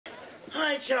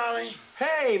Hi, Charlie.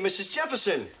 Hey, Mrs.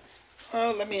 Jefferson.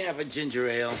 Oh, let me have a ginger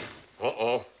ale.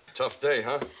 Uh-oh. Tough day,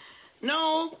 huh?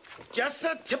 No, just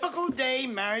a typical day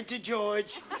married to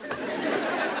George.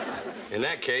 In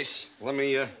that case, let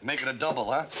me make it a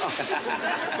double, huh?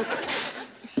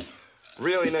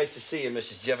 Really nice to see you,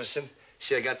 Mrs. Jefferson.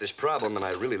 See, I got this problem, and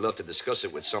I'd really love to discuss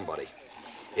it with somebody.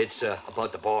 It's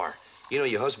about the bar. You know,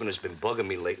 your husband has been bugging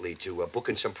me lately to book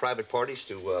in some private parties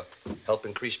to help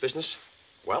increase business.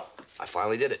 Well, I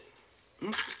finally did it.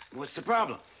 What's the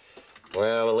problem?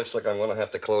 Well, it looks like I'm gonna have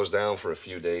to close down for a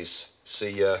few days.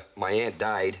 See, my aunt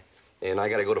died, and I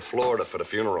gotta go to Florida for the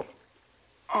funeral.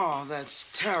 Oh, that's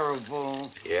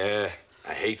terrible. Yeah,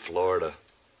 I hate Florida.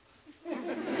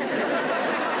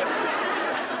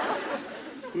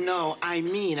 No, I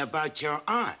mean about your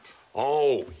aunt.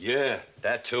 Oh, yeah,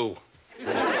 that too.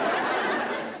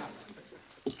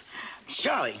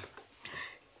 Charlie,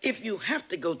 if you have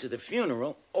to go to the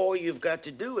funeral, all you've got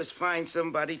to do is find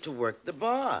somebody to work the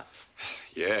bar.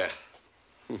 Yeah.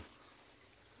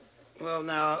 Well,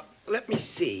 now, let me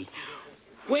see.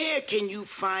 Where can you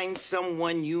find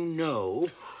someone you know?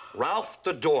 Ralph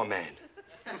the doorman.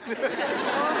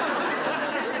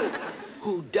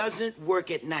 Who doesn't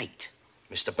work at night?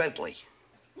 Mr. Bentley.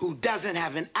 Who doesn't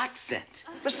have an accent?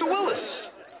 Mr. Willis.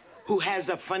 Who has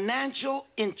a financial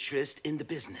interest in the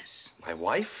business? My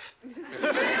wife?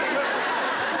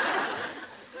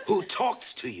 Who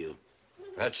talks to you?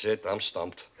 That's it, I'm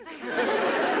stumped.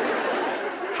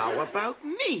 How about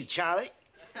me, Charlie?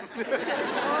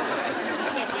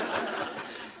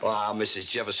 Wow, Mrs.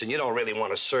 Jefferson, you don't really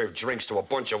want to serve drinks to a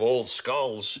bunch of old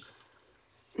skulls.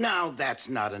 Now, that's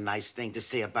not a nice thing to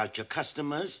say about your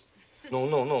customers. No,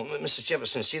 Mrs.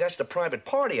 Jefferson, see, that's the private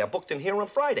party I booked in here on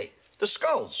Friday. The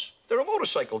Skulls. They're a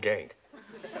motorcycle gang.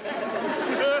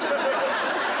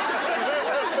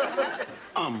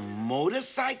 A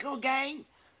motorcycle gang?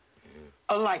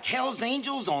 Like Hell's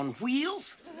Angels on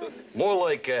wheels? More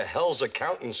like Hell's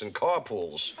Accountants and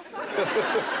carpools.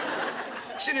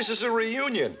 See, this is a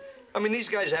reunion. I mean, these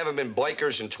guys haven't been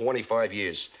bikers in 25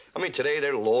 years. I mean, today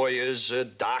they're lawyers,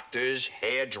 doctors,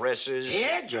 hairdressers.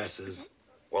 Hairdressers?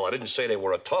 Well, I didn't say they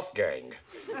were a tough gang.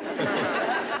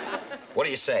 What do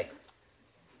you say?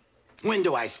 When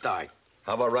do I start?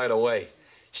 How about right away?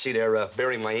 See, they're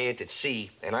burying my aunt at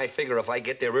sea, and I figure if I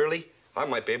get there early, I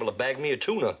might be able to bag me a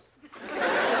tuna.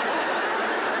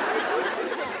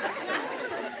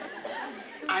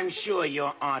 I'm sure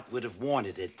your aunt would have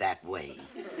wanted it that way.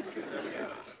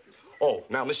 Oh,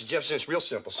 now, Mrs. Jefferson, it's real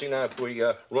simple. See, now, if we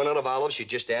run out of olives, you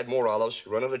just add more olives.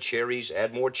 Run out of cherries,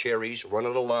 add more cherries. Run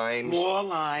out of limes. More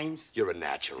limes. You're a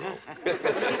natural.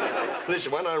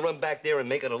 Listen, why don't I run back there and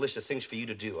make out a list of things for you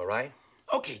to do, all right?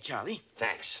 Okay, Charlie.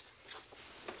 Thanks.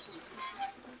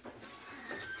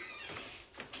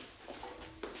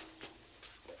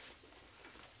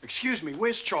 Excuse me,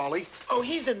 where's Charlie? Oh,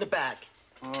 he's in the back.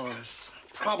 Oh, this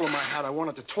problem I had, I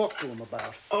wanted to talk to him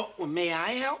about. Oh, well, may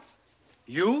I help?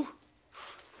 You?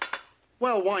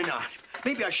 Well, why not?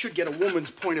 Maybe I should get a woman's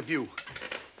point of view.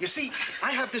 You see,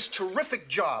 I have this terrific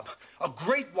job, a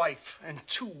great wife, and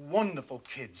 2 wonderful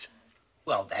kids.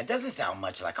 Well, that doesn't sound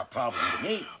much like a problem to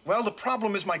me. Well, the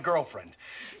problem is my girlfriend.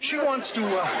 She wants to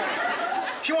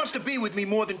be with me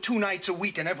more than 2 nights a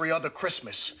week and every other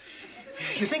Christmas.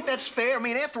 You think that's fair? I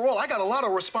mean, after all, I got a lot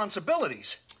of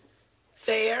responsibilities.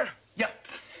 Fair? Yeah.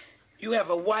 You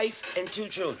have a wife and 2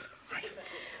 children. Right.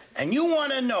 And you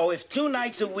want to know if 2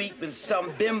 nights a week with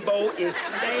some bimbo is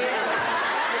fair?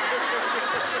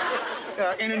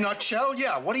 In a nutshell,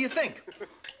 yeah. What do you think?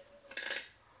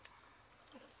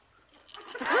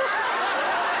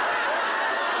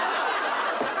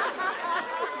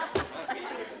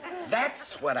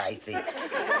 That's what I think.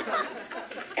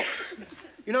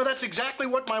 You know, that's exactly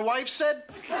what my wife said.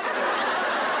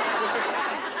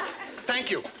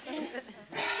 Thank you.